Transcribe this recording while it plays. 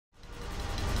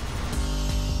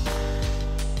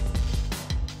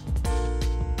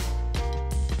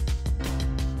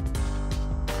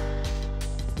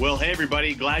Well, hey,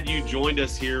 everybody. Glad you joined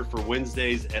us here for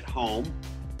Wednesdays at Home.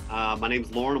 My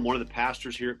name's Loren. I'm one of the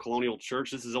pastors here at Colonial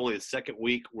Church. This is only the second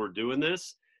week we're doing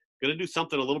this. Going to do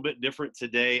something a little bit different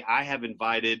today. I have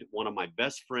invited one of my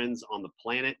best friends on the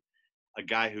planet, a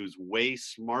guy who's way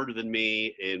smarter than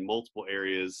me in multiple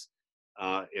areas.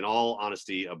 In all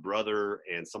honesty, a brother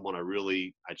and someone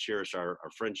I cherish our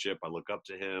friendship. I look up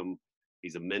to him.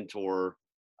 He's a mentor.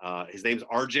 His name's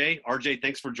RJ. RJ,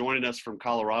 thanks for joining us from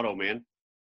Colorado, man.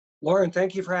 Loren,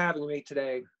 thank you for having me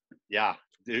today. Yeah,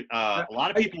 dude, a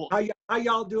lot of people. How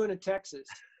y'all doing in Texas?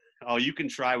 Oh, you can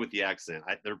try with the accent.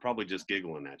 They're probably just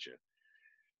giggling at you.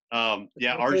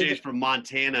 Yeah, RJ's from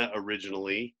Montana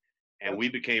originally, and we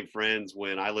became friends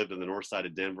when I lived in the north side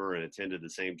of Denver and attended the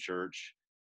same church.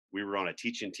 We were on a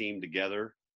teaching team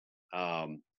together.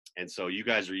 And so you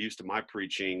guys are used to my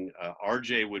preaching.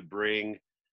 RJ would bring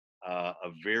a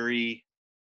very,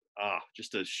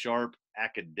 just a sharp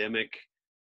academic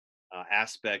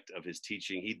aspect of his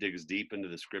teaching. He digs deep into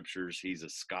the scriptures. He's a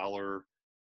scholar.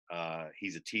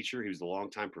 He's a teacher. He was a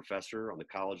longtime professor on the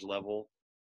college level.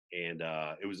 And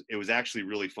it was actually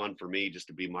really fun for me just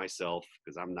to be myself,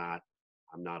 because I'm not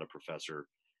a professor.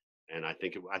 And I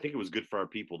think it was good for our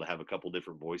people to have a couple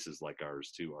different voices like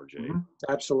ours too, RJ. Mm-hmm.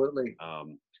 Absolutely.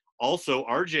 Also,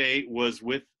 RJ was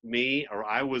with me, or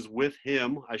I was with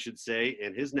him, I should say,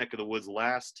 in his neck of the woods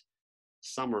last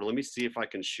summer. Let me see if I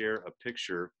can share a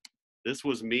picture. This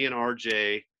was me and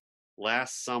RJ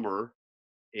last summer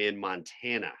in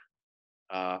Montana.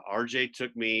 RJ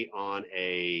took me on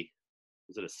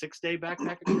was it a 6-day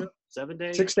backpacking trip? 7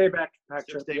 days? 6-day backpack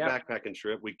trip. 6-day backpacking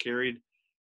trip. We carried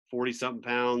 40-something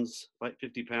pounds, like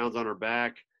 50 pounds on our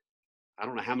back. I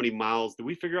don't know how many miles. Did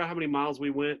we figure out how many miles we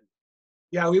went?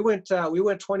 Yeah, we went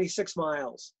 26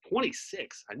 miles.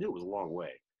 26. I knew it was a long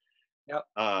way. Yep.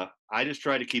 I just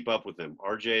tried to keep up with him.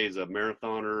 RJ is a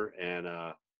marathoner, and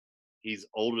he's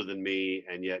older than me,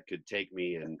 and yet could take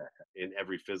me in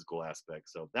every physical aspect.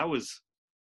 So it was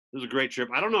a great trip.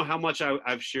 I don't know how much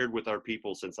I've shared with our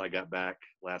people since I got back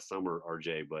last summer,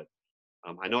 RJ, but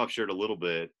I know I've shared a little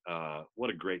bit. What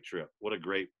a great trip. What a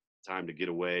great time to get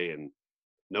away, and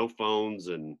no phones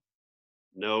and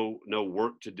no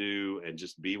work to do, and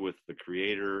just be with the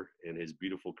Creator and his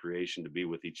beautiful creation, to be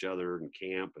with each other and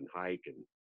camp and hike and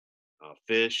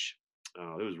fish.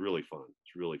 It was really fun.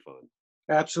 It's really fun.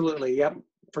 Absolutely. Yep.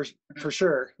 For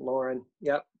sure, Loren.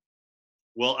 Yep.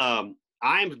 Well,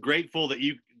 I'm grateful that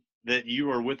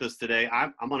you are with us today.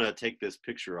 I'm going to take this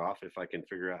picture off if I can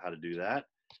figure out how to do that.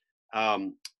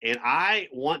 And I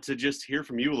want to just hear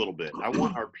from you a little bit. I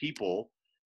want our people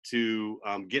to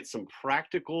get some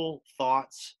practical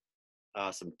thoughts,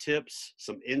 some tips,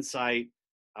 some insight,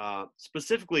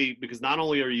 specifically because not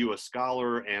only are you a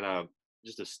scholar and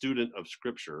just a student of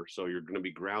Scripture, so you're going to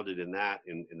be grounded in that,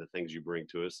 in the things you bring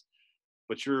to us,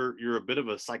 but you're a bit of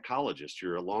a psychologist.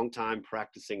 You're a longtime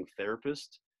practicing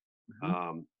therapist.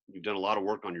 Mm-hmm. You've done a lot of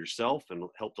work on yourself and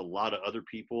helped a lot of other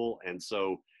people. And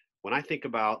so when I think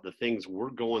about the things we're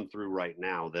going through right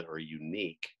now that are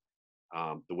unique,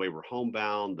 the way we're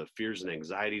homebound, the fears and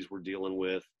anxieties we're dealing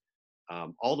with,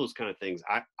 all those kind of things,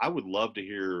 I would love to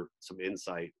hear some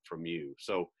insight from you.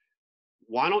 So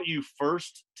why don't you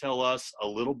first tell us a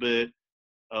little bit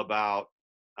about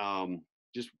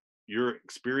just your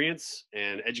experience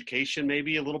and education,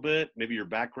 maybe a little bit, maybe your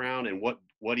background, and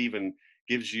what even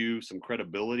gives you some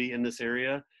credibility in this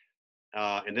area.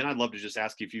 And then I'd love to just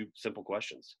ask you a few simple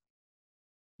questions.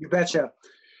 You betcha.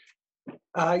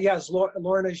 Yes,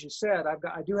 Loren, as you said,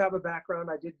 I do have a background.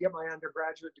 I did get my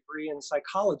undergraduate degree in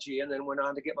psychology and then went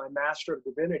on to get my Master of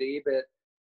Divinity, but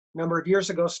a number of years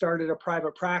ago started a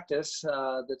private practice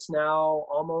that's now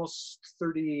almost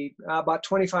about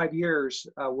 25 years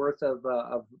worth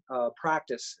of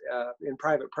practice in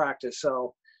private practice.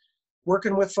 So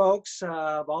working with folks,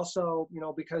 I've also,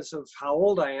 because of how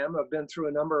old I am, I've been through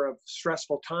a number of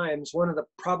stressful times. One of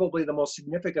probably the most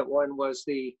significant one was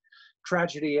the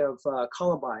tragedy of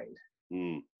Columbine.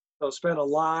 So spent a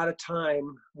lot of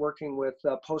time working with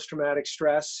post-traumatic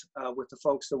stress with the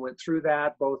folks that went through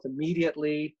that, both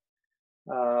immediately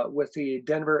with the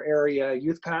Denver area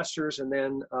youth pastors, and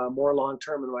then more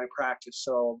long-term in my practice.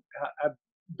 So I've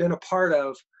been a part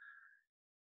of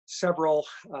several,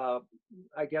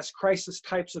 crisis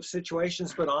types of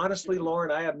situations, but honestly,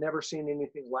 Loren, I have never seen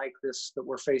anything like this that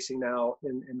we're facing now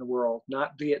in the world.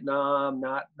 Not Vietnam,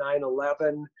 not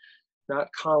 9/11, not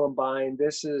Columbine.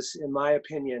 This is, in my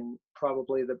opinion,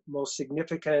 probably the most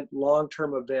significant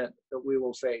long-term event that we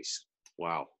will face.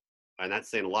 Wow. And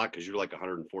that's saying a lot, because you're like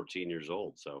 114 years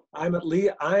old. So I am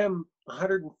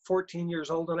 114 years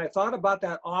old, and I thought about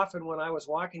that often when I was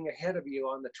walking ahead of you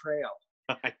on the trail.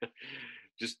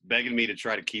 just begging me to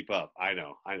try to keep up. I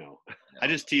know. I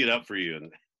just tee it up for you.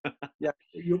 And Yeah,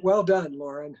 well done,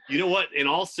 Loren. you know what? In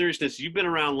all seriousness, you've been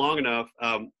around long enough.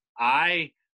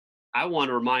 I want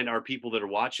to remind our people that are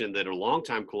watching that are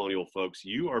longtime Colonial folks,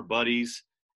 you are buddies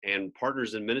and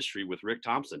partners in ministry with Rick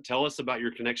Thompson. Tell us about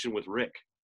your connection with Rick.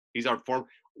 He's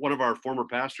one of our former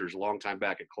pastors a long time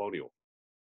back at Colonial.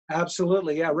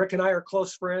 Absolutely. Yeah. Rick and I are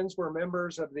close friends. We're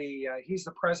members of he's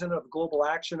the president of Global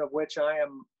Action, of which I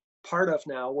am part of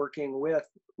now, working with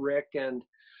Rick. And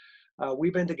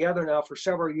we've been together now for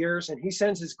several years. And he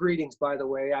sends his greetings, by the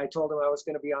way. I told him I was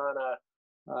going to be on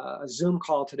a Zoom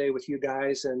call today with you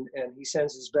guys, and he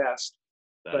sends his best.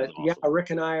 But Awesome. yeah, Rick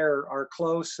and I are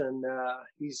close, and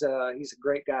he's a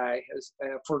great guy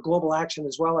for Global Action,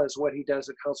 as well as what he does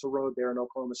at Council Road there in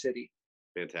Oklahoma City.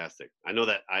 Fantastic. I know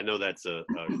that's a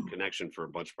connection for a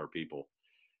bunch of our people.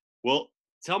 Well,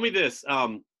 tell me this.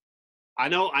 I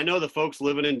know the folks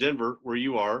living in Denver, where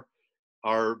you are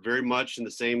very much in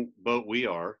the same boat we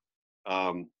are.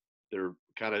 They're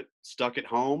kind of stuck at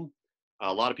home.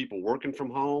 A lot of people working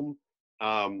from home.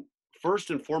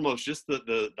 First and foremost, just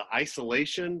the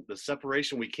isolation, the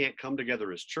separation. We can't come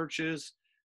together as churches.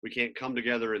 We can't come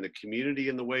together in the community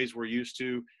in the ways we're used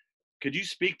to. Could you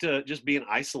speak to just being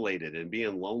isolated and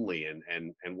being lonely and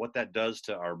what that does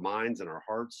to our minds and our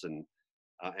hearts, and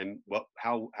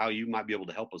how you might be able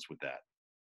to help us with that?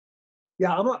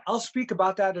 Yeah, I'll speak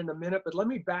about that in a minute, but let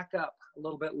me back up a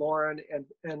little bit, Loren,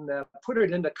 and put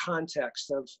it into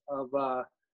context of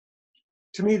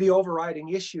to me, the overriding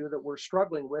issue that we're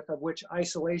struggling with, of which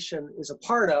isolation is a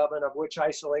part of, and of which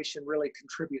isolation really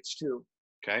contributes to.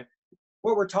 Okay.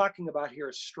 What we're talking about here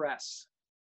is stress.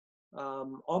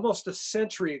 Almost a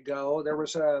century ago, there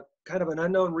was a kind of an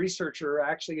unknown researcher.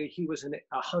 Actually, he was a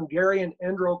Hungarian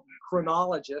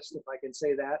endocrinologist, if I can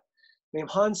say that, named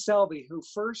Hans Selby, who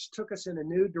first took us in a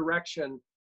new direction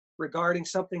regarding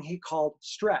something he called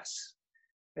stress.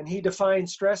 And he defined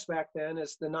stress back then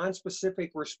as the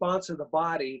nonspecific response of the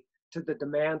body to the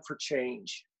demand for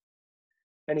change.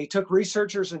 And he took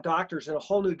researchers and doctors in a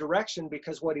whole new direction,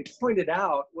 because what he pointed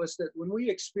out was that when we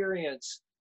experience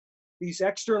these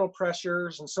external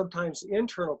pressures and sometimes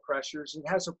internal pressures, it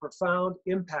has a profound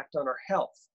impact on our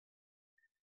health.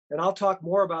 And I'll talk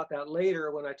more about that later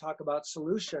when I talk about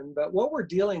solution. But what we're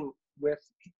dealing with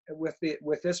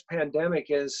this pandemic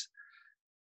is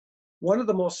one of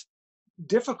the most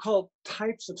difficult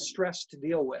types of stress to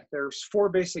deal with. There's 4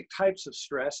 basic types of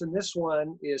stress, and this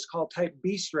one is called type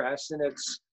B stress, and it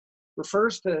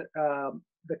refers to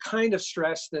the kind of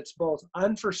stress that's both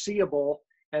unforeseeable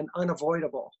and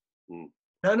unavoidable.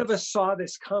 None of us saw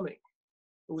this coming.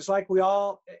 It was like we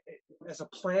all, as a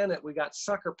planet, we got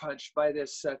sucker punched by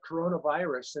this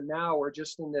coronavirus, and now we're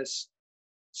just in this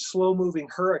slow-moving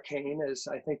hurricane, as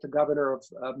I think the governor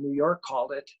of New York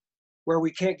called it, where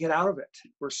we can't get out of it.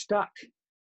 We're stuck,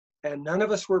 and none of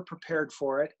us were prepared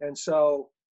for it. And so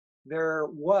there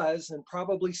was, and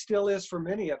probably still is for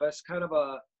many of us, kind of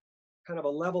a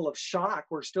level of shock.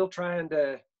 We're still trying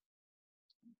to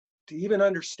even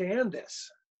understand this.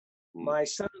 My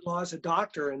son-in-law is a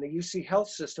doctor in the UC Health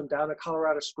System down in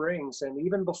Colorado Springs, and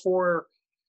even before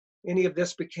any of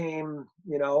this became,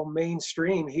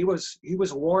 mainstream, he was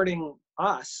warning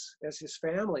us as his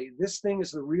family, this thing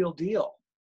is the real deal.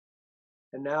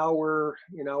 And now we're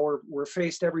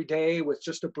faced every day with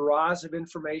just a barrage of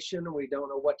information, and we don't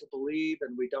know what to believe,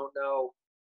 and we don't know,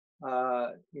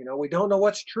 we don't know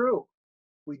what's true.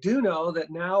 We do know that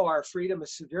now our freedom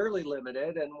is severely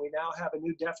limited, and we now have a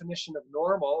new definition of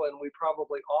normal, and we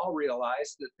probably all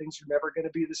realize that things are never going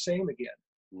to be the same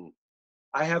again.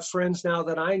 I have friends now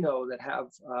that I know that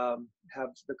have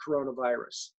the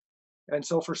coronavirus. And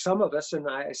so for some of us, and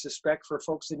I suspect for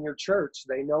folks in your church,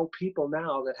 they know people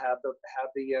now that have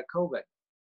the COVID.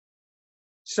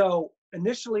 So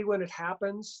initially when it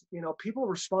happens, people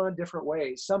respond different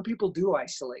ways. Some people do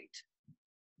isolate.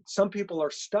 Some people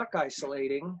are stuck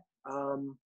isolating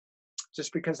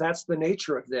just because that's the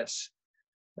nature of this.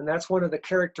 And that's one of the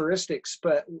characteristics.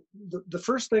 But the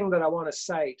first thing that I want to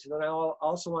cite, and then I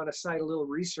also want to cite a little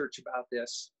research about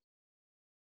this,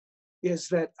 is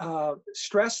that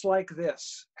stress like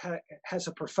this has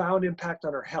a profound impact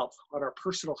on our health, on our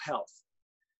personal health.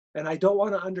 And I don't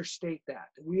want to understate that.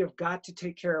 We have got to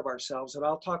take care of ourselves, and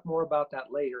I'll talk more about that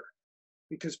later,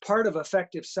 because part of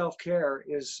effective self-care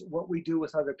is what we do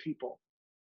with other people.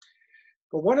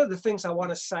 But one of the things I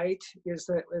want to cite is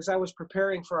that as I was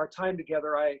preparing for our time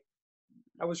together, I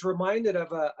was reminded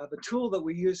of a tool that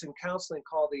we use in counseling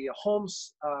called the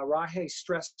Holmes Rahe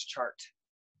stress chart.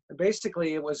 And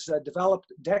basically, it was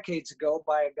developed decades ago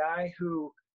by a guy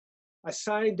who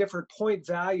assigned different point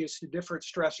values to different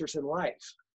stressors in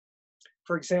life.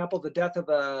 For example, the death of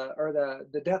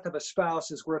the death of a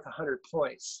spouse is worth 100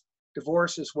 points.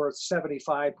 Divorce is worth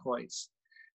 75 points.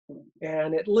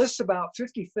 And it lists about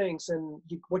 50 things. And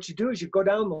what you do is you go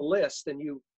down the list and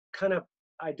you kind of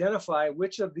identify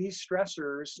which of these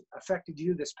stressors affected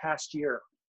you this past year.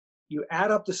 You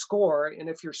add up the score, and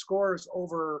if your score is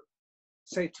over,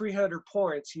 say, 300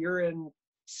 points, you're in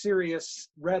serious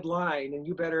red line, and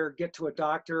you better get to a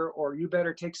doctor, or you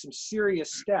better take some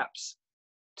serious steps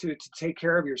to take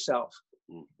care of yourself.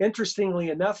 Interestingly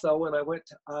enough, though, when I went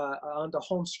onto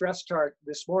Home Stress Chart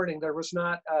this morning, there was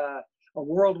not a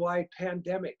worldwide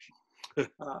pandemic.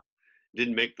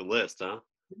 Didn't make the list, huh?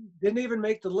 Didn't even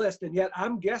make the list, and yet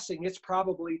I'm guessing it's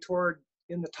probably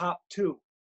in the top 2.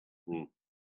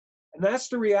 And that's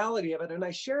the reality of it. And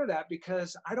I share that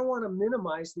because I don't want to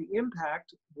minimize the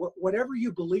impact, whatever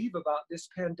you believe about this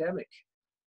pandemic.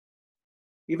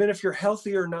 Even if you're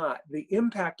healthy or not, the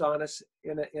impact on us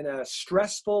in a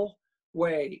stressful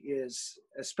way is,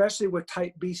 especially with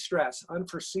type B stress,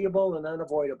 unforeseeable and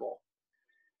unavoidable.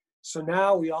 So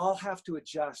now we all have to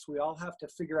adjust. We all have to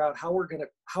figure out how we're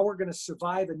gonna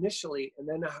survive initially, and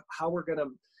then how we're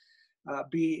gonna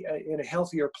be in a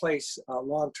healthier place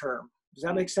long term. Does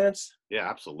that make sense? Yeah,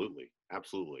 absolutely,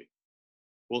 absolutely.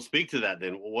 Well, speak to that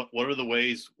then. What are the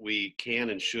ways we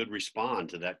can and should respond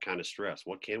to that kind of stress?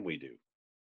 What can we do?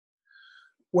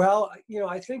 Well,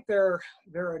 I think there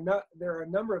are a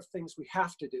number of things we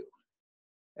have to do,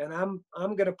 and I'm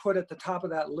going to put at the top of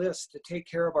that list to take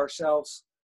care of ourselves,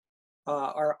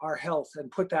 our health,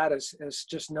 and put that as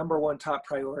just number one top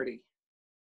priority.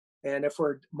 And if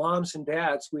we're moms and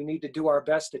dads, we need to do our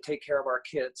best to take care of our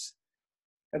kids.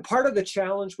 And part of the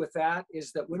challenge with that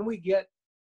is that when we get,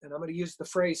 and I'm going to use the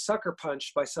phrase, sucker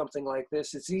punched by something like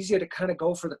this, it's easier to kind of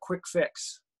go for the quick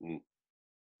fix.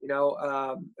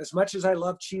 As much as I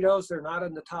love Cheetos, they're not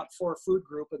in the top 4 food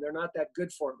group, and they're not that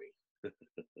good for me.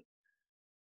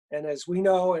 And as we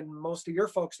know, and most of your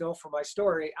folks know from my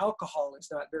story, alcohol is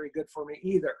not very good for me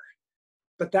either.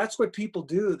 But that's what people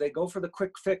do. They go for the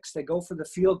quick fix. They go for the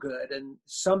feel good. And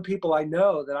some people I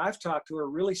know that I've talked to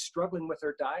are really struggling with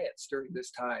their diets during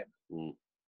this time.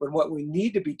 When what we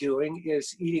need to be doing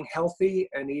is eating healthy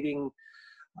and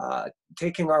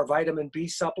taking our vitamin B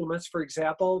supplements, for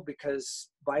example, because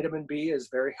vitamin B is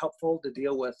very helpful to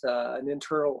deal with our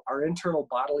internal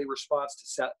bodily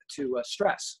response to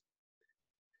stress.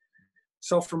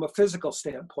 So from a physical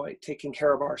standpoint, taking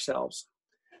care of ourselves.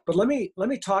 But let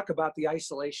me talk about the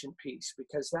isolation piece,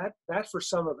 because that for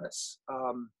some of us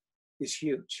is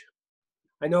huge.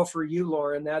 I know for you,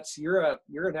 Loren, you're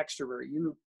an extrovert.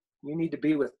 You need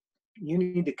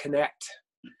to connect.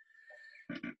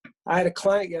 I had a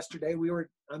client yesterday.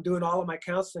 I'm doing all of my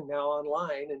counseling now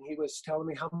online, and he was telling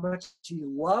me how much he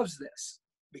loves this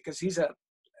because he's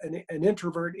an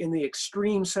introvert in the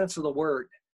extreme sense of the word.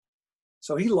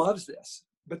 So he loves this.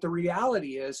 But the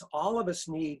reality is all of us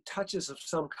need touches of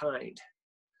some kind.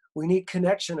 We need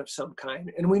connection of some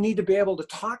kind, and we need to be able to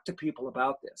talk to people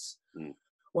about this.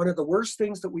 One of the worst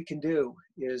things that we can do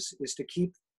is to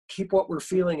keep what we're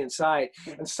feeling inside.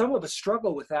 And some of us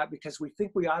struggle with that because we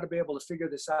think we ought to be able to figure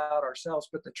this out ourselves.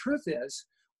 But the truth is,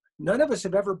 none of us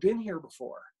have ever been here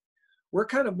before. We're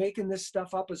kind of making this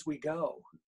stuff up as we go.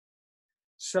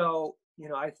 So,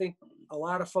 I think a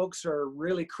lot of folks are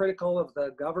really critical of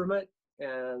the government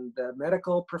and the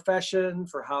medical profession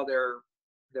for how they're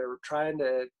trying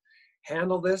to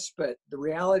handle this. But the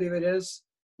reality of it is,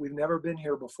 we've never been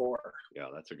here before. Yeah,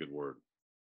 that's a good word.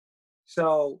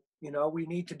 So, we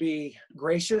need to be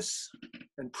gracious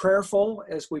and prayerful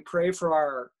as we pray for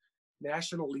our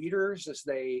national leaders as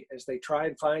they try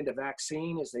and find a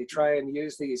vaccine, as they try and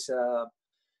use these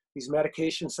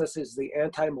medications such as the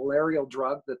anti-malarial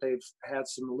drug that they've had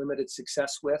some limited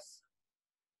success with,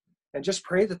 and just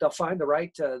pray that they'll find the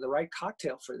right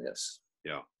cocktail for this.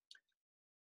 Yeah.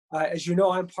 As you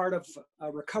know, I'm part of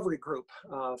a recovery group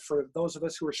for those of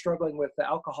us who are struggling with the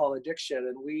alcohol addiction,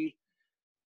 and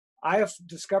I have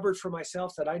discovered for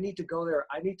myself that I need to go there.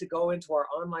 I need to go into our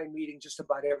online meeting just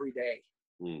about every day.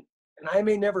 And I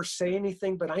may never say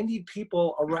anything, but I need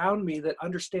people around me that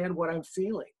understand what I'm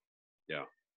feeling. Yeah.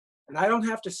 And I don't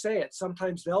have to say it.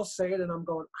 Sometimes they'll say it and I'm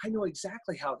going, I know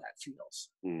exactly how that feels.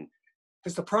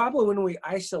 Because the problem when we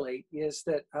isolate is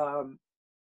that,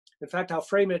 in fact, I'll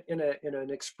frame it in an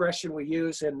expression we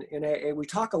use in AA. We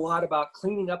talk a lot about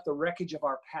cleaning up the wreckage of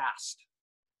our past.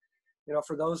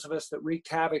 For those of us that wreaked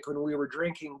havoc when we were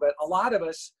drinking, but a lot of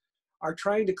us are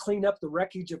trying to clean up the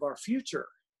wreckage of our future.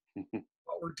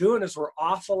 What we're doing is we're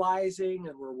awfulizing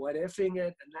and we're what-ifing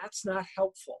it, and that's not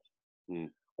helpful. One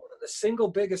of the single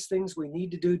biggest things we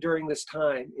need to do during this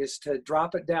time is to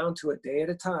drop it down to a day at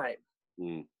a time.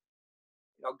 Mm.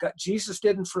 Jesus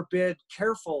didn't forbid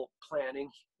careful planning.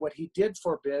 What he did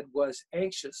forbid was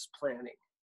anxious planning.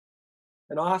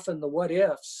 And often the what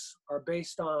ifs are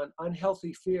based on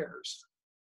unhealthy fears.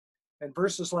 And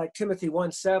verses like Timothy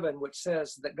 1:7, which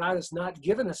says that God has not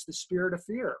given us the spirit of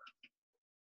fear,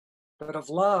 but of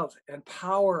love and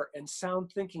power and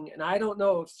sound thinking. And I don't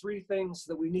know of three things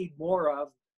that we need more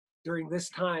of during this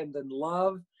time than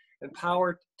love and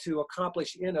power to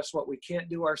accomplish in us what we can't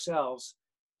do ourselves,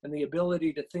 and the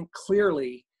ability to think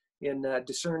clearly in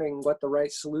discerning what the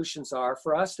right solutions are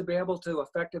for us to be able to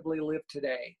effectively live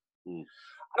today. Mm.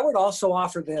 I would also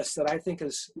offer this that I think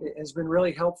has been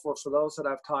really helpful for those that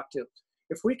I've talked to.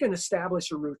 If we can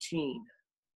establish a routine,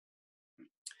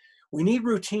 we need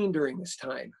routine during this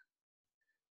time.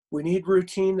 We need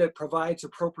routine that provides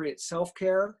appropriate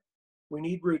self-care. We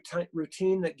need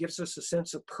routine that gives us a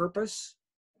sense of purpose.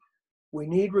 We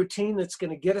need routine that's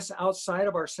going to get us outside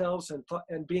of ourselves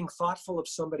and being thoughtful of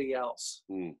somebody else.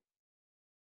 Mm.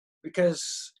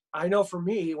 Because I know for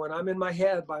me, when I'm in my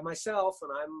head by myself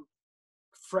and I'm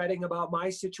fretting about my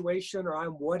situation, or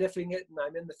I'm what-ifing it and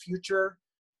I'm in the future,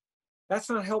 that's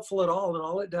not helpful at all. And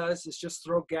all it does is just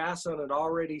throw gas on an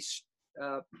already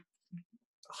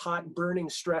hot, burning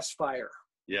stress fire.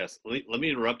 Yes. Let me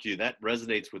interrupt you. That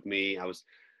resonates with me. I was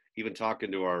even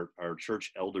talking to our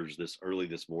church elders early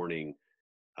this morning.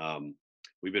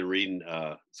 We've been reading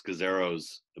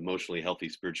Scazzero's Emotionally Healthy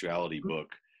Spirituality book.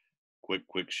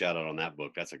 Quick shout out on that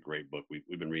book. That's a great book.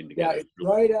 We've been reading together. Yeah, it's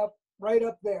right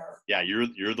up there. Yeah,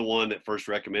 you're the one that first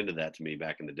recommended that to me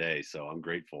back in the day, so I'm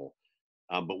grateful.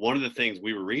 But one of the things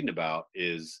we were reading about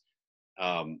is,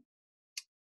 oh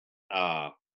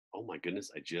my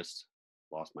goodness, I just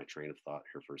lost my train of thought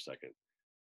here for a second.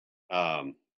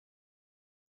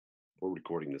 We're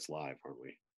recording this live, aren't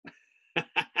we?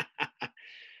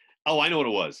 Oh, I know what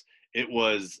it was. It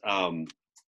was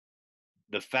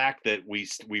the fact that we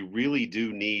really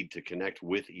do need to connect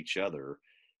with each other,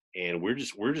 and we're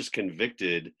just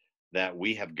convicted that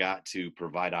we have got to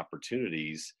provide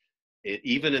opportunities,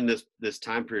 even in this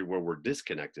time period where we're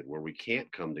disconnected, where we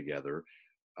can't come together.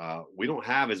 We don't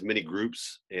have as many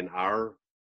groups in our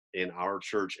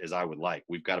church as I would like.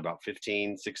 We've got about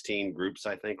 15, 16 groups,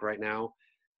 I think, right now.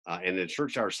 And in a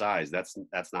church our size, that's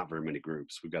not very many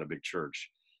groups. We've got a big church,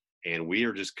 and we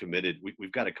are just committed.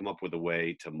 We've got to come up with a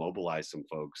way to mobilize some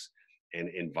folks and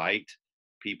invite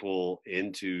people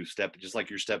into just like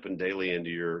you're stepping daily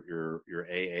into your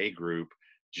AA group,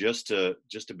 just to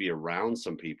be around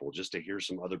some people, just to hear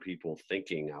some other people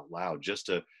thinking out loud, just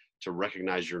to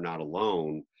recognize you're not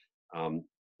alone.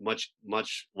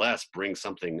 Much less bring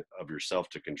something of yourself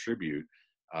to contribute.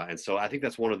 And so I think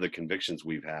that's one of the convictions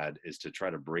we've had, is to try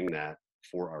to bring that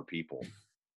for our people.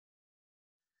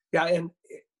 Yeah, and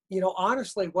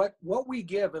honestly, what we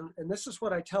give, and this is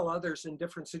what I tell others in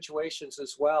different situations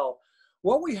as well,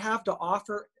 what we have to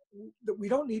offer, that we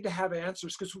don't need to have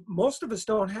answers, because most of us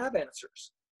don't have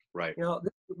answers. Right.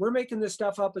 We're making this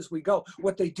stuff up as we go.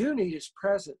 What they do need is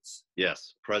presence.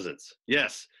 Yes, presence.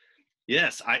 Yes.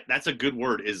 That's a good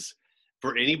word. Is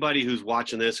for anybody who's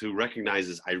watching this who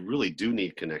recognizes I really do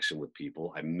need connection with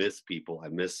people. I miss people.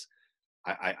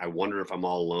 I wonder if I'm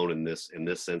all alone in this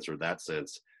sense or that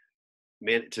sense.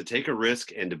 Man, to take a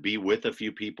risk and to be with a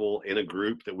few people in a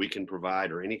group that we can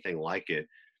provide or anything like it,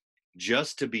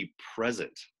 just to be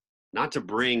present, not to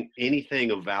bring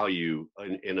anything of value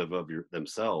in of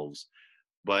themselves,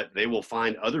 but they will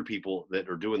find other people that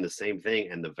are doing the same thing,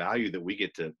 and the value that we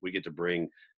get to bring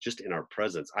just in our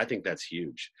presence. I think that's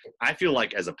huge. I feel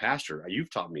like as a pastor, you've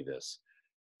taught me this,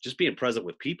 just being present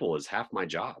with people is half my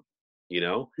job.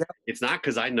 Yeah. It's not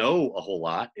because I know a whole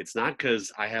lot. It's not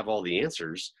because I have all the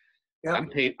answers. Yeah.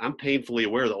 I'm painfully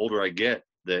aware the older I get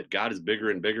that God is bigger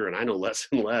and bigger, and I know less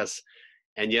and less.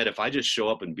 And yet if I just show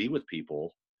up and be with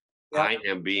people, Yeah. I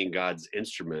am being God's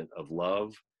instrument of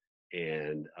love,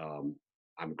 and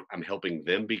I'm helping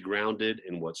them be grounded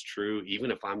in what's true, even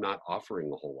if I'm not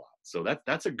offering a whole lot. So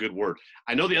that's a good word.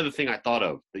 I know the other thing I thought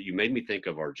of that you made me think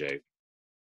of, RJ.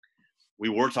 We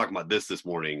were talking about this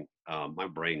morning. My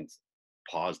brain's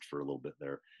paused for a little bit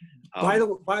there. By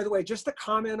the way, just to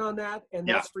comment on that, and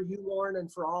Yeah. that's for you, Loren,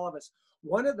 and for all of us.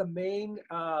 One of the main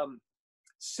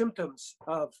symptoms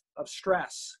of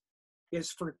stress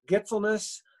is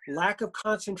forgetfulness, lack of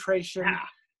concentration. Yeah.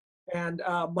 And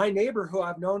my neighbor, who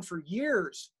I've known for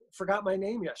years, forgot my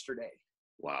name yesterday.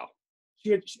 Wow.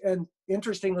 And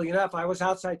interestingly enough, I was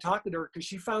outside talking to her because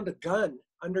she found a gun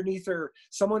underneath her.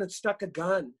 Someone had stuck a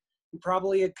gun. He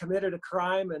probably had committed a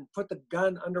crime and put the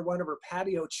gun under one of her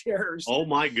patio chairs. Oh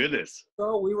my goodness.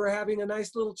 So we were having a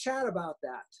nice little chat about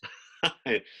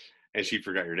that. And she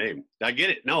forgot your name. I get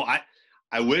it. No,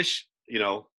 I wish,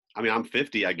 I mean, I'm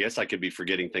 50. I guess I could be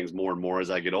forgetting things more and more as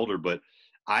I get older, but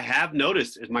I have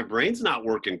noticed is my brain's not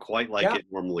working quite like Yeah, it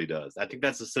normally does. I think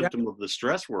that's a yeah, symptom of the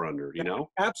stress we're under, yeah.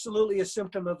 Absolutely a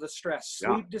symptom of the stress.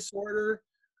 Yeah. Sleep disorder,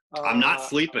 I'm not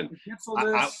sleeping. I, I,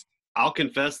 forgetfulness. I'll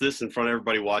confess this in front of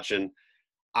everybody watching.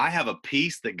 I have a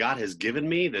peace that God has given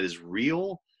me that is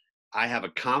real. I have a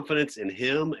confidence in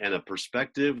Him and a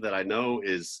perspective that I know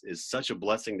is such a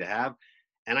blessing to have,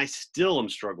 and I still am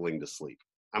struggling to sleep.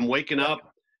 I'm waking Yeah,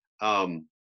 up. Um,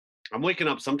 I'm waking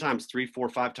up sometimes 3, 4,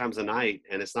 5 times a night,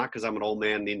 and it's not because I'm an old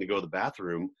man needing to go to the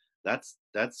bathroom. That's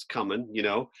coming.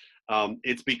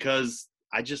 It's because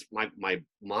I just my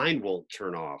mind won't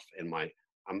turn off, and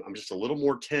I'm just a little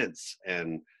more tense,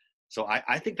 and so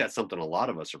I think that's something a lot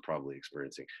of us are probably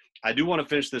experiencing. I do want to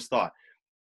finish this thought.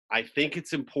 I think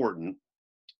it's important.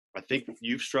 I think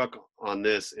you've struck on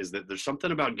this is that there's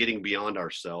something about getting beyond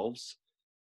ourselves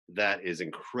that is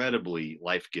incredibly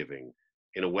life-giving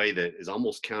in a way that is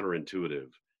almost counterintuitive.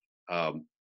 Um,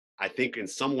 I think in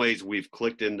some ways we've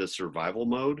clicked into survival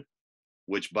mode,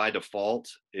 which by default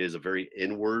is a very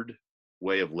inward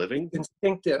way of living.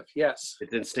 instinctive. Yes,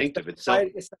 It's instinctive. it's that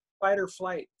fight or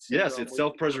flight Yes, syndrome. it's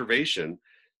self-preservation.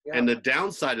 Yeah, And the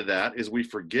downside of that is we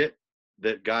forget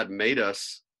that God made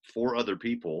us for other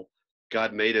people.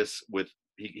 God made us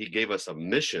he gave us a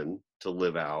mission to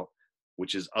live out,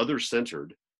 which is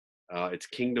other-centered. It's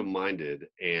kingdom-minded.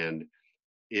 And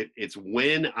it's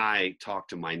when I talk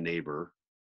to my neighbor,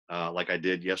 like I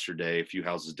did yesterday, a few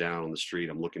houses down on the street.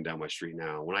 I'm looking down my street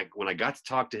now. When I got to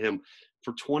talk to him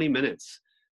for 20 minutes,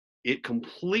 it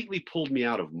completely pulled me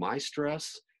out of my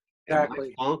stress and my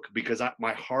exactly. funk because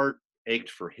my heart ached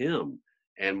for him,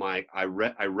 and I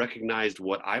recognized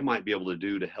what I might be able to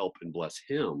do to help and bless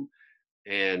him.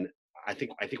 And I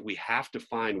think we have to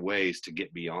find ways to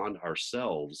get beyond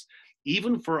ourselves,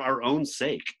 even for our own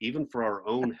sake, even for our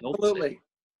own health sake. Absolutely.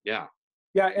 Yeah.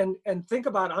 Yeah, and think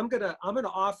about it. I'm gonna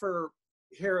offer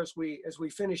here as we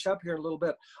finish up here in a little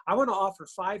bit. I want to offer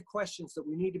 5 questions that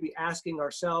we need to be asking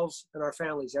ourselves and our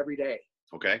families every day.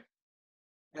 Okay.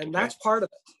 And Okay. that's part of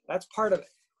it. That's part of it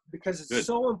because it's Good.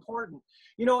 so important.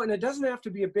 And it doesn't have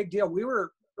to be a big deal.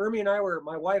 Ermi and I were,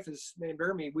 my wife is named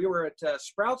Ermi. We were at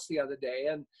Sprouts the other day,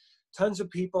 and tons of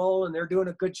people, and they're doing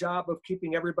a good job of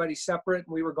keeping everybody separate.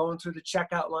 And we were going through the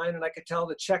checkout line, and I could tell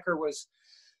the checker was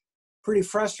pretty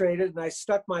frustrated. And I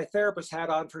stuck my therapist hat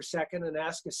on for a second and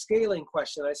asked a scaling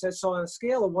question. I said, so on a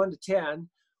scale of 1 to 10,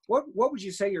 what would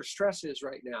you say your stress is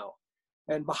right now?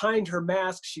 And behind her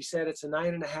mask, she said, it's a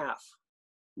 9.5.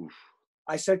 Oof.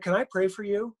 I said, can I pray for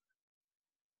you?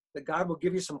 That God will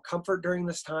give you some comfort during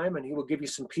this time, and He will give you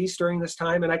some peace during this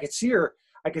time. And I could see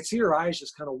her eyes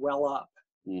just kind of well up.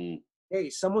 Mm. Hey,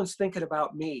 someone's thinking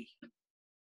about me.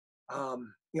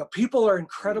 People are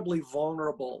incredibly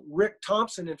vulnerable. Rick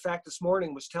Thompson, in fact, this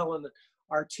morning was telling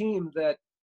our team that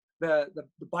the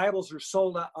Bibles are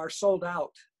sold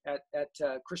out at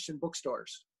Christian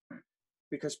bookstores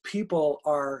because people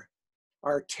are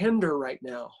tender right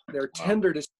now. They're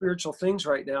tender to spiritual things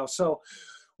right now. So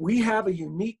we have a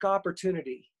unique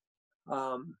opportunity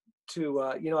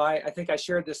I think I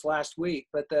shared this last week,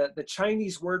 but the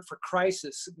Chinese word for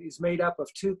crisis is made up of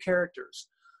 2 characters.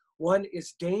 One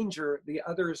is danger, the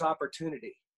other is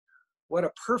opportunity. What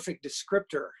a perfect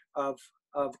descriptor of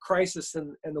crisis.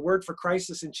 And the word for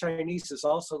crisis in Chinese is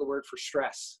also the word for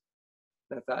stress.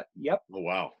 And I thought, yep, Oh,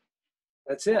 wow.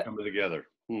 that's it. Coming together.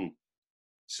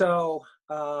 So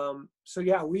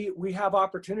yeah, we have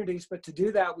opportunities, but to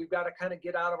do that, we've got to kind of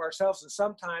get out of ourselves. And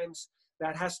sometimes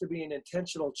that has to be an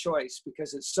intentional choice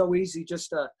because it's so easy just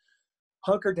to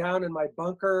hunker down in my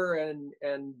bunker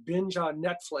and binge on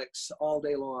Netflix all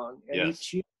day long and eat Yes.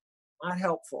 cheap. Not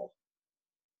helpful.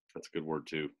 That's a good word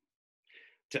too.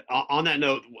 On that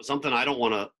note, something I don't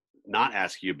want to not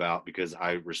ask you about because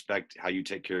I respect how you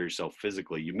take care of yourself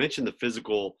physically. You mentioned the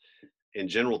physical in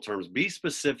general terms. Be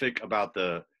specific about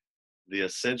the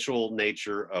essential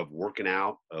nature of working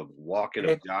out, of walking,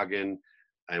 of jogging,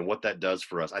 and what that does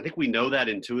for us. I think we know that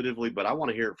intuitively, but I want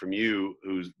to hear it from you,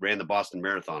 who ran the Boston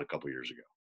Marathon a couple of years ago.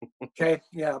 Okay,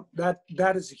 yeah,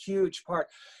 that is a huge part.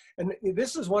 And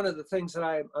this is one of the things that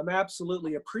I'm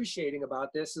absolutely appreciating about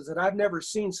this is that I've never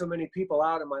seen so many people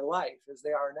out in my life as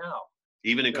they are now.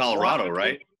 Even in Colorado,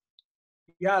 right?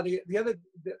 Yeah, the other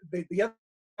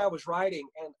I was riding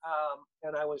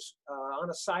and I was on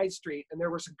a side street, and there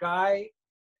were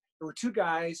 2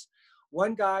 guys.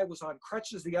 One guy was on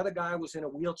crutches, the other guy was in a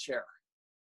wheelchair,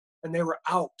 and they were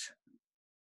out.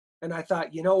 And I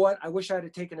thought, you know what? I wish I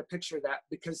had taken a picture of that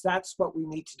because that's what we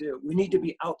need to do. We need to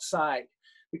be outside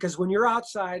because when you're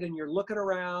outside and you're looking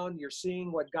around, you're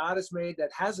seeing what God has made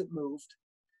that hasn't moved.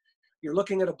 You're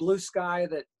looking at a blue sky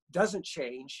that doesn't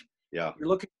change. Yeah. You're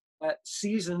looking at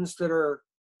seasons that are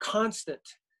constant.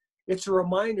 It's a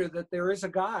reminder that there is a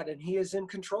God and he is in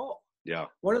control. Yeah.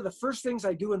 One of the first things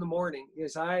I do in the morning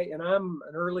is and I'm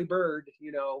an early bird,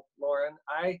 you know, Loren,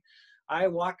 I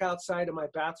walk outside in my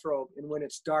bathrobe, and when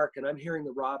it's dark and I'm hearing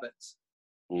the robins,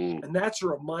 and that's a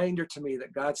reminder to me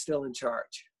that God's still in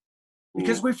charge,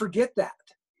 because we forget that.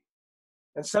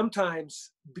 And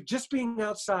sometimes just being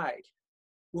outside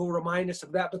will remind us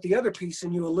of that. But the other piece,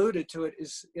 and you alluded to it,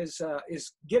 is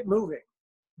get moving,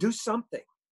 do something.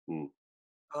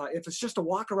 If it's just a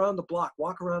walk around the block,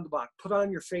 put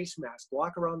on your face mask,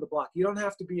 walk around the block. You don't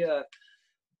have to be a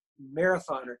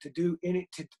marathoner to do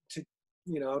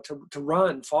to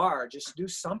run far. Just do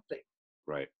something.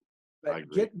 Right.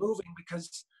 But get moving,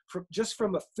 because just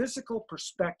from a physical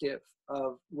perspective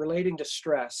of relating to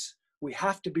stress, we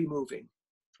have to be moving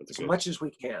as much as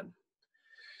we can.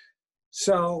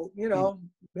 So, you know,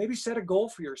 maybe set a goal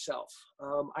for yourself.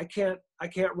 I can't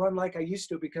run like I used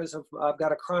to because I've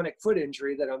got a chronic foot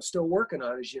injury that I'm still working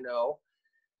on, as you know.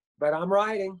 But I'm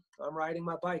riding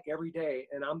my bike every day,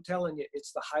 and I'm telling you,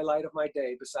 it's the highlight of my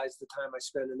day besides the time I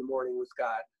spend in the morning with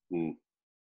God.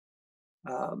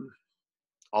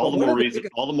 All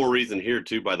the more reason here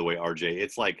too, by the way, RJ.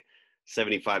 It's like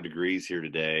 75 degrees here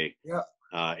today. Yeah.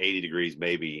 80 degrees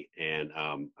maybe, and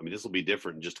I mean, this will be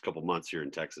different in just a couple months here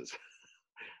in Texas.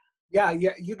 Yeah,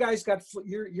 you guys got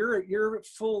you're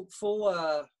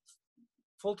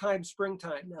full-time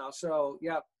springtime now. So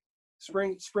yeah,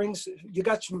 springs. You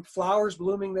got some flowers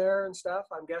blooming there and stuff,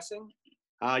 I'm guessing.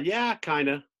 Yeah, kind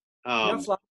of. Flowers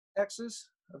in Texas,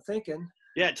 I'm thinking.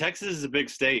 Yeah, Texas is a big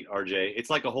state, RJ. It's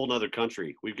like a whole nother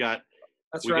country.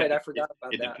 That's right. I forgot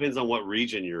about that. It depends on what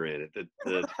region you're in.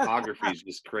 The topography is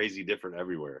just crazy different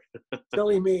everywhere.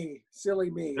 Silly me.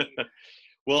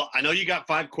 Well, I know you got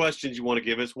 5 questions you want to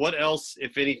give us. What else,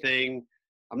 if anything,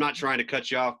 I'm not trying to cut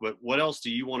you off, but what else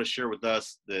do you want to share with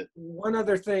us? One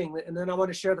other thing, and then I want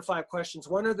to share the 5 questions.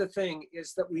 One other thing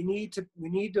is that we need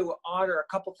to honor a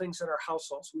couple things in our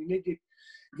households. We need to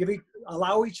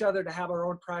allow each other to have our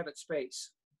own private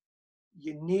space.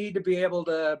 You need to be able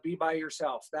to be by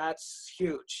yourself. That's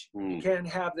huge. You can't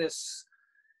have this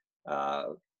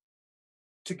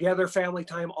together family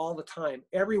time all the time.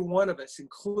 Every one of us,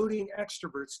 including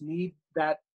extroverts, need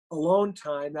that alone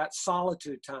time, that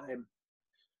solitude time.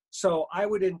 So I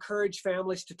would encourage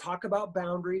families to talk about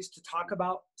boundaries, to talk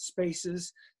about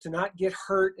spaces, to not get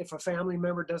hurt if a family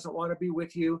member doesn't want to be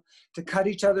with you, to cut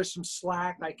each other some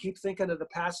slack. I keep thinking of the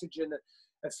passage in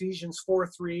Ephesians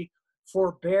 4:3,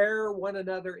 forbear one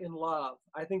another in love.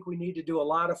 I think we need to do a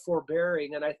lot of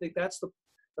forbearing, and I think that's the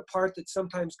part that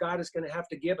sometimes God is going to have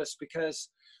to give us,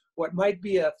 because what might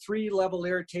be a 3-level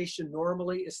irritation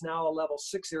normally is now a level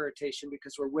 6 irritation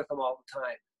because we're with them all the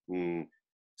time.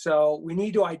 So we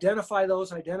need to identify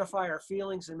our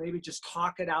feelings, and maybe just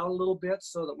talk it out a little bit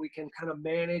so that we can kind of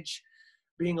manage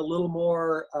being a little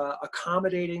more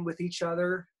accommodating with each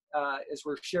other as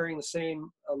we're sharing the same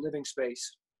living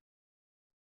space.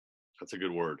 That's a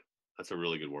good word. That's a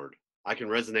really good word. I can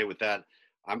resonate with that.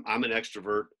 I'm an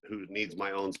extrovert who needs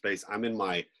my own space. I'm in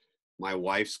my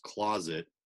wife's closet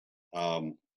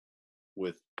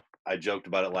I joked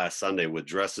about it last Sunday, with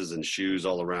dresses and shoes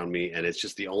all around me, and it's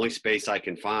just the only space I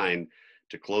can find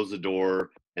to close the door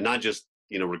and not just,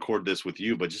 record this with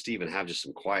you, but just even have just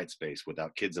some quiet space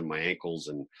without kids in my ankles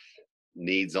and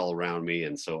needs all around me.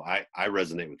 And so I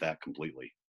resonate with that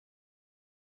completely.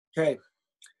 Okay.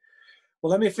 Well,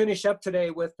 let me finish up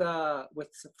today with 5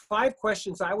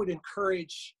 questions I would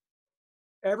encourage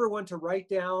everyone to write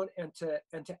down and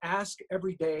to ask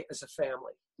every day as a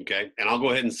family. Okay. And I'll go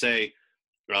ahead and say,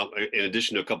 in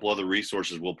addition to a couple other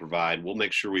resources we'll provide, we'll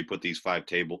make sure we put these 5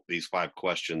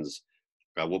 questions.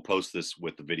 We'll post this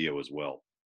with the video as well.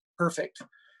 Perfect.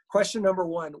 Question number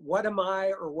 1, what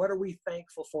are we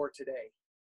thankful for today?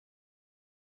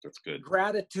 That's good.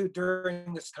 Gratitude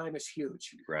during this time is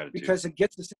huge. Gratitude. Because it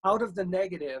gets us out of the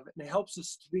negative, and it helps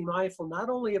us to be mindful not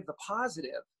only of the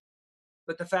positive,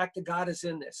 but the fact that God is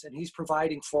in this and he's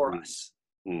providing for us.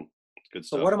 Good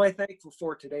stuff. So what am I thankful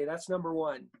for today? That's number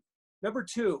 1. Number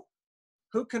 2,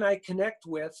 who can I connect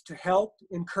with to help,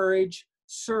 encourage,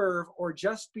 serve, or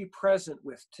just be present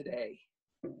with today?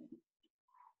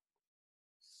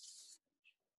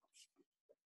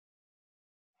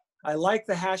 I like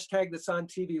the hashtag that's on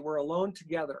TV, we're alone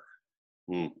together.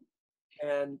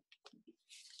 And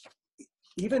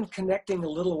even connecting a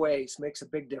little ways makes a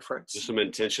big difference. Just some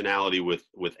intentionality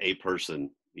with a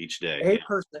person each day. A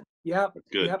person. Yep.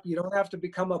 Good. Yep. You don't have to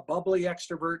become a bubbly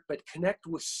extrovert, but connect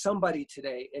with somebody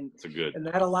today. And that's good. And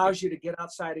that allows you to get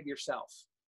outside of yourself.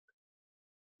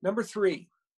 Number 3,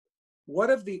 what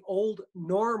of the old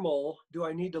normal do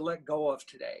I need to let go of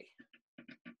today?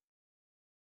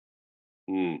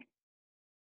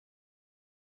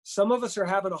 Some of us are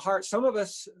having a hard, some of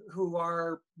us who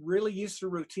are really used to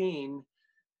routine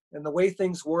and the way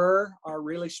things were are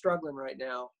really struggling right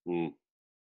now. You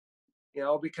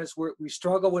know, because we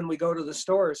struggle when we go to the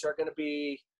stores. Are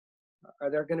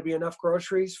there going to be enough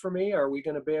groceries for me? Are we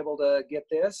going to be able to get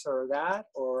this or that,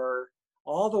 or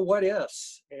all the what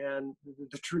ifs? And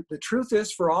the truth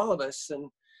is for all of us, and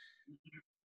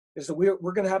is that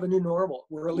we're going to have a new normal.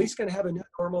 We're at least going to have a new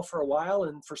normal for a while.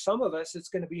 And for some of us, it's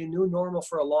going to be a new normal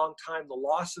for a long time. The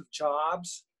loss of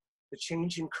jobs, the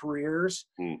change in careers.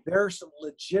 There's some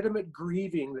legitimate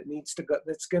grieving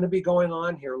that's going to be going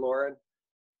on here, Loren.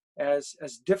 As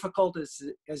difficult as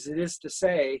it is to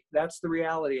say, that's the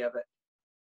reality of it.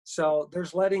 So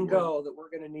there's letting go that we're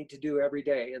going to need to do every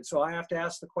day. And so I have to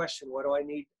ask the question, what do I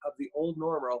need of the old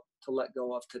normal to let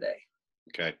go of today?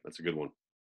 Okay, that's a good one.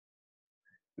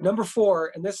 Number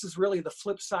 4, and this is really the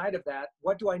flip side of that,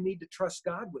 what do I need to trust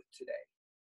God with today?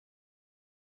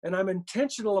 And I'm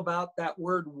intentional about that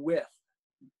word with,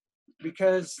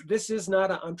 because this is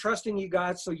not I'm trusting you,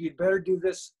 God, so you'd better do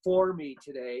this for me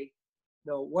today.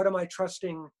 No, what am I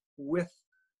trusting with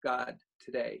God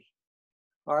today?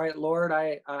 All right, Lord,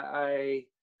 I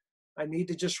need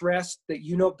to just rest that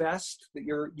you know best, that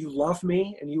you love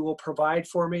me and you will provide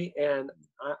for me, and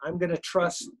I'm going to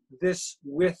trust this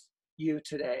with you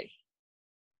today.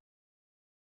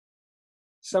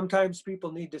 Sometimes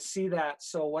people need to see that.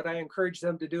 So what I encourage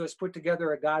them to do is put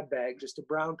together a God bag, just a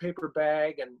brown paper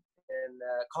bag, and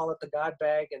call it the God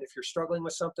bag. And if you're struggling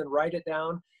with something, write it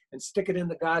down and stick it in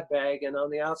the God bag. And on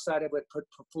the outside of it, put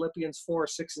Philippians 4,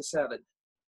 6, and 7.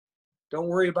 Don't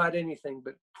worry about anything,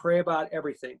 but pray about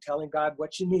everything, telling God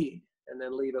what you need, and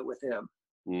then leave it with him.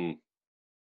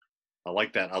 I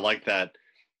like that. I like that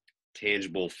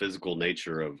tangible, physical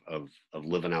nature of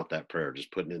living out that prayer, just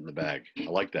putting it in the bag. I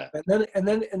like that. And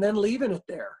then leaving it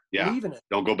there. Yeah. Leaving it.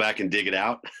 Don't go back and dig it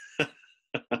out.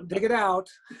 Dig it out.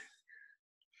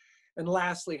 And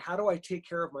lastly, how do I take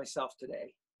care of myself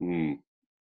today?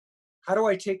 How do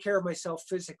I take care of myself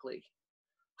physically?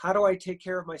 How do I take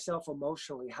care of myself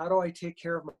emotionally? How do I take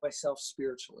care of myself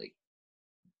spiritually?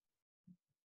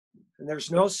 And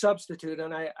there's no substitute.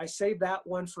 And I save that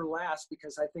one for last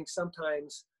because I think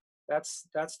sometimes that's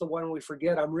the one we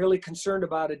forget. I'm really concerned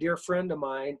about a dear friend of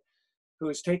mine who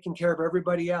is taking care of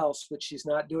everybody else, but she's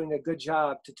not doing a good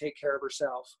job to take care of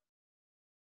herself.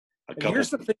 And here's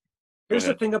the thing. Here's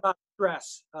the thing about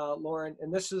stress, Loren,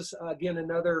 and this is, again,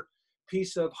 another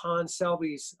piece of Hans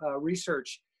Selby's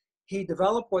research. He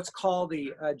developed what's called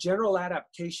the general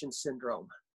adaptation syndrome,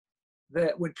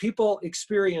 that when people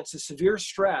experience a severe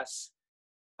stress,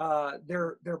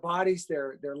 their bodies,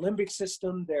 their limbic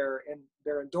system, their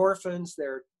endorphins,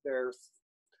 their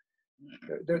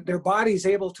body's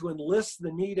able to enlist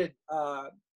the needed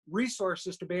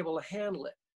resources to be able to handle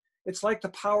it. It's like the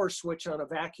power switch on a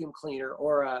vacuum cleaner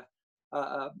or a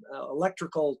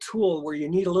electrical tool where you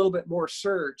need a little bit more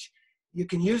surge. You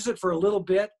can use it for a little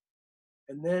bit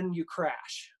and then you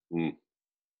crash.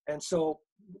 And so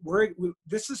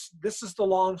this is the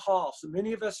long haul. So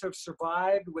many of us have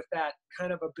survived with that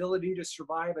kind of ability to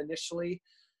survive initially,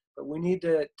 but we need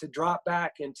to drop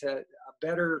back into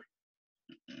better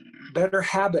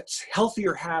habits,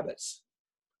 healthier habits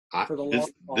for the long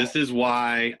haul. This is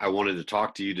why I wanted to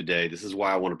talk to you today. This is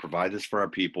why I want to provide this for our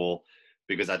people,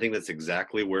 because I think that's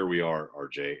exactly where we are,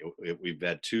 RJ. We've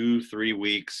had 2-3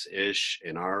 weeks-ish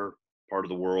in our part of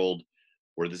the world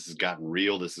where this has gotten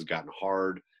real. This has gotten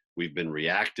hard. We've been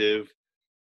reactive.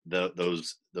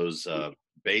 Those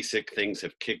basic things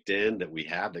have kicked in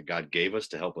that God gave us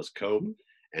to help us cope.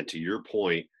 And to your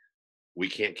point, we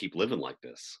can't keep living like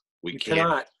this. We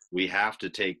can't. We have to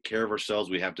take care of ourselves.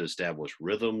 We have to establish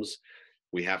rhythms.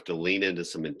 We have to lean into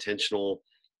some intentional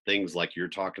things like you're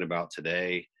talking about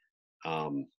today.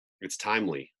 It's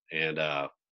timely, and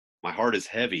my heart is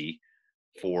heavy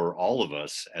for all of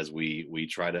us as we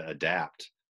try to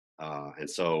adapt. And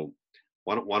so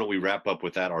why don't we wrap up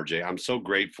with that, RJ? I'm so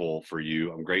grateful for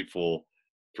you. I'm grateful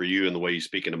for you and the way you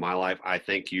speak into my life. I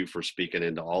thank you for speaking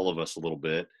into all of us a little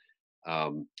bit.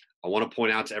 I want to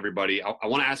point out to everybody, I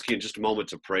want to ask you in just a moment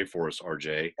to pray for us,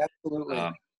 RJ. Absolutely.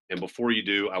 And before you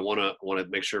do, I want to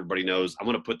make sure everybody knows, I'm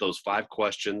going to put those 5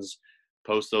 questions,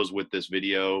 post those with this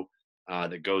video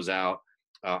that goes out.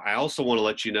 I also want to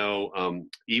let you know,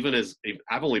 even as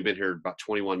I've only been here about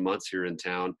 21 months here in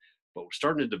town, but we're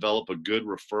starting to develop a good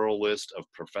referral list of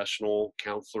professional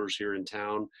counselors here in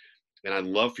town. And I'd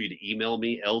love for you to email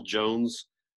me,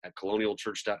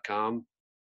 ljones@colonialchurch.com.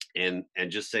 and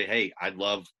just say, hey, I'd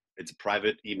love, it's a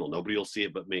private email, nobody will see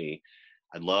it but me.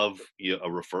 I'd love a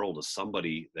referral to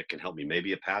somebody that can help me.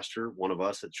 Maybe a pastor, one of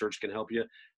us at church can help you.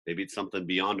 Maybe it's something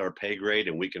beyond our pay grade,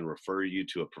 and we can refer you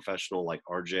to a professional like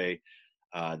RJ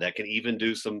that can even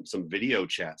do some video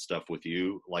chat stuff with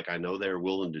you, like I know they're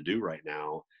willing to do right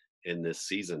now in this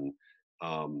season.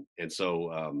 And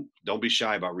so don't be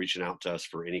shy about reaching out to us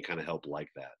for any kind of help like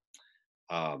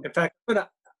that. In fact,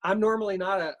 I'm normally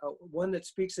not a one that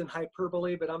speaks in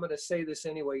hyperbole, but I'm going to say this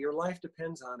anyway. Your life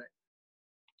depends on it.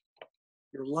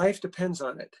 Your life depends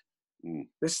on it.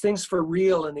 This thing's for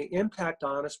real, and the impact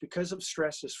on us because of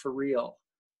stress is for real.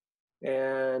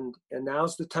 And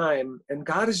now's the time. And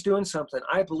God is doing something.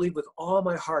 I believe with all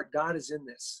my heart, God is in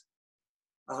this.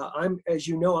 As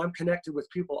you know, I'm connected with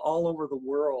people all over the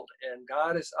world, and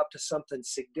God is up to something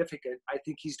significant. I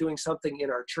think he's doing something in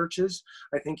our churches.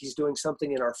 I think he's doing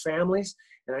something in our families,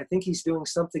 and I think he's doing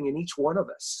something in each one of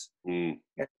us. And,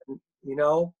 you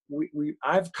know,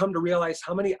 I've come to realize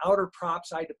how many outer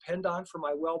props I depend on for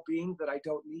my well-being that I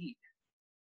don't need.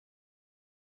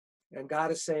 And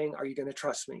God is saying, are you going to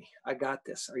trust me? I got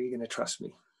this. Are you going to trust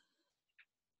me?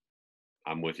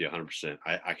 I'm with you 100%.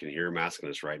 I can hear him asking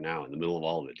us right now in the middle of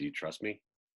all of it. Do you trust me?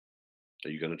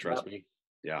 Are you going to trust me?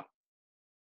 Yeah.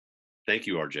 Thank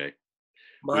you, RJ.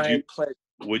 My pleasure.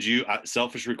 Would you,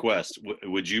 selfish request,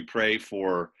 would you pray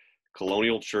for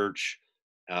Colonial Church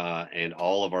and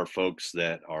all of our folks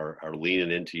that are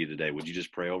leaning into you today? Would you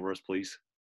just pray over us, please?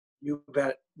 You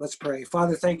bet. Let's pray.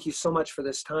 Father, thank you so much for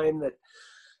this time that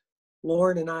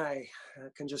Loren and I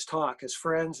can just talk as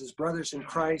friends, as brothers in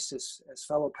Christ, as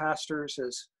fellow pastors,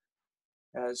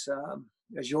 as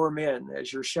your men,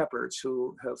 as your shepherds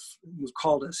you've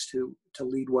called us to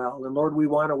lead well. And Lord, we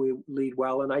want to lead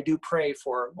well. And I do pray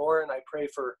for Loren. I pray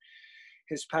for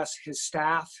his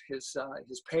staff, his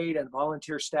paid and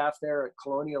volunteer staff there at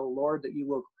Colonial. Lord, that you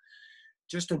will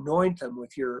just anoint them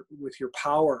with your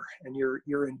power and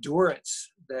your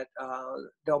endurance, that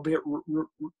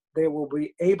they will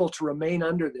be able to remain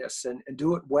under this and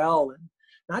do it well, and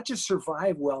not just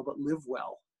survive well, but live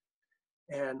well.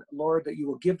 And Lord, that you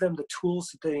will give them the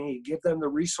tools that they need, give them the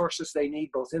resources they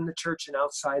need, both in the church and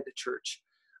outside the church,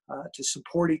 to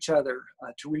support each other,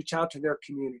 to reach out to their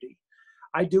community.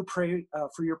 I do pray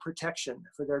for your protection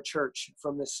for their church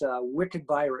from this wicked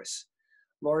virus.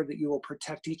 Lord, that you will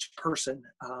protect each person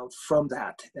from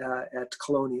that at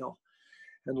Colonial.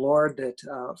 And Lord, that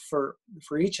for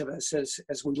each of us,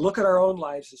 as we look at our own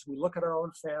lives, as we look at our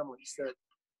own families, that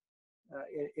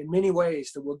in many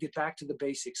ways that we'll get back to the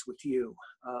basics with you,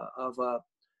 of a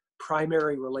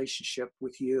primary relationship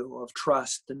with you, of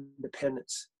trust and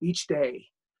dependence each day.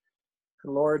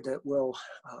 And Lord, that will,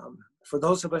 for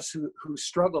those of us who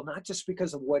struggle, not just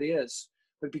because of what is,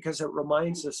 but because it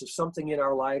reminds us of something in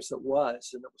our lives that was,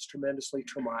 and that was tremendously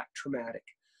traumatic.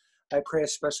 I pray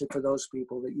especially for those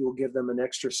people that you will give them an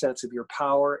extra sense of your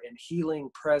power and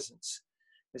healing presence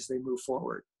as they move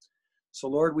forward. So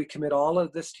Lord, we commit all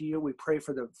of this to you. We pray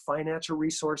for the financial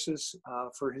resources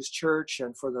for his church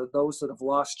and for those that have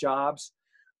lost jobs.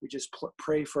 We just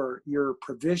pray for your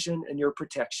provision and your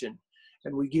protection.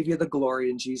 And we give you the glory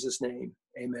in Jesus' name.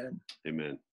 Amen.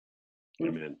 Amen.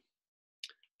 Amen.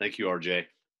 Thank you, RJ.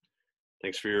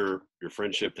 Thanks for your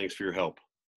friendship. Thanks for your help.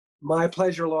 My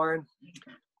pleasure, Loren.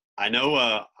 I know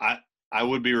I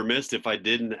would be remiss if I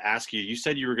didn't ask you. You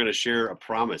said you were going to share a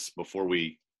promise before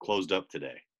we closed up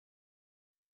today.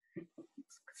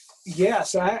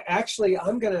 Yes,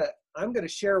 I'm gonna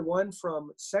share one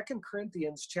from 2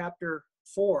 Corinthians chapter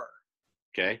 4.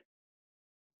 Okay.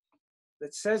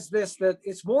 That says this, that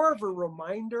it's more of a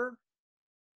reminder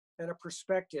and a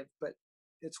perspective, but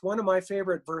it's one of my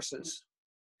favorite verses.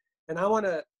 And I want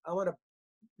to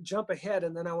jump ahead,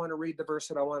 and then I want to read the verse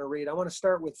that I want to read. I want to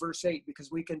start with verse 8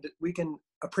 because we can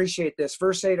appreciate this.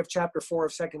 Verse 8 of chapter 4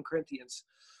 of 2 Corinthians.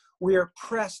 We are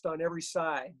pressed on every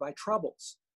side by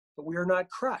troubles, but we are not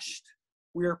crushed.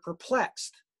 We are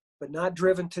perplexed, but not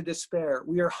driven to despair.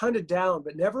 We are hunted down,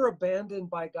 but never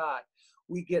abandoned by God.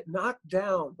 We get knocked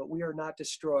down, but we are not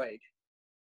destroyed.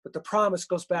 But the promise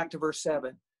goes back to verse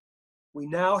 7. We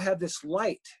now have this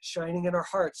light shining in our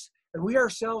hearts, and we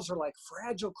ourselves are like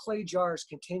fragile clay jars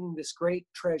containing this great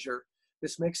treasure.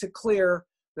 This makes it clear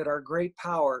that our great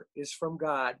power is from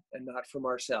God and not from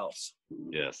ourselves.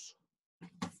 Yes.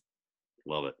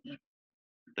 Love it.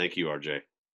 Thank you, RJ.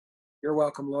 You're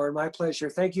welcome, Loren. My pleasure.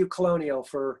 Thank you, Colonial,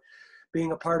 for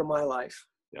being a part of my life.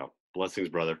 Yeah. Blessings,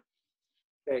 brother.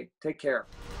 Okay. Take care.